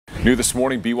New this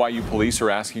morning, BYU police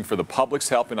are asking for the public's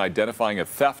help in identifying a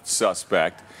theft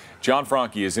suspect. John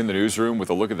Franke is in the newsroom with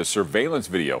a look at the surveillance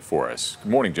video for us.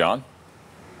 Good morning, John.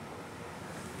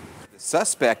 The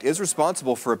suspect is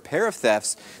responsible for a pair of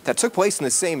thefts that took place in the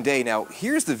same day. Now,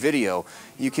 here's the video.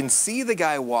 You can see the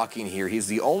guy walking here. He's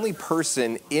the only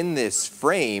person in this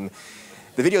frame.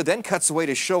 The video then cuts away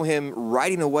to show him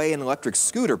riding away in an electric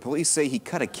scooter. Police say he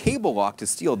cut a cable lock to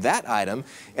steal that item.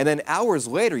 And then hours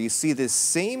later, you see this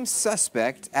same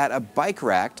suspect at a bike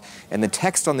rack. And the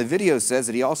text on the video says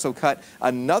that he also cut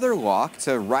another lock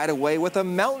to ride away with a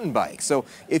mountain bike. So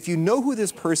if you know who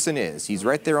this person is, he's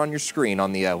right there on your screen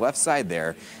on the left side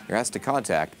there. You're asked to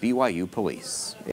contact BYU police.